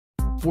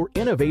For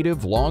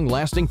innovative,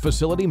 long-lasting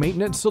facility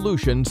maintenance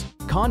solutions,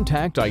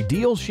 contact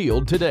Ideal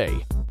Shield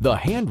today, the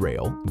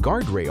handrail,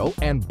 guardrail,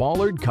 and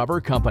bollard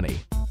cover company.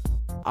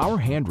 Our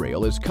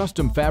handrail is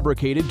custom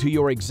fabricated to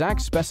your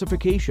exact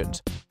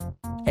specifications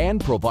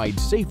and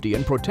provides safety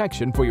and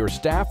protection for your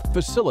staff,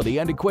 facility,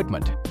 and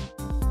equipment.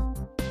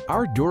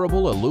 Our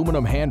durable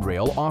aluminum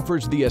handrail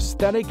offers the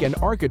aesthetic and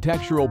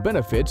architectural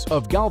benefits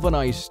of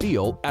galvanized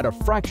steel at a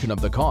fraction of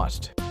the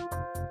cost.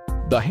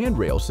 The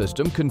handrail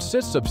system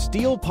consists of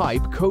steel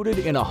pipe coated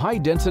in a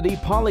high-density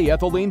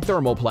polyethylene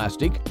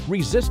thermoplastic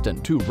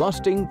resistant to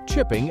rusting,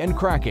 chipping, and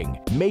cracking,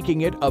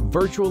 making it a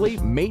virtually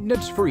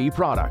maintenance-free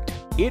product.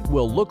 It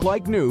will look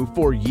like new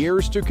for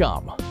years to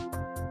come.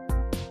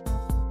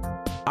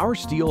 Our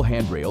steel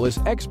handrail is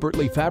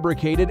expertly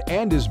fabricated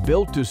and is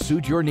built to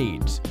suit your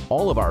needs.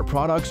 All of our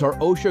products are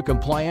OSHA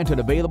compliant and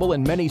available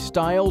in many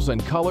styles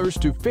and colors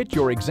to fit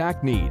your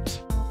exact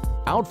needs.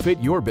 Outfit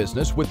your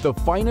business with the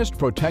finest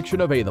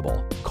protection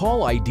available.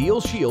 Call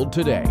Ideal Shield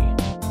today.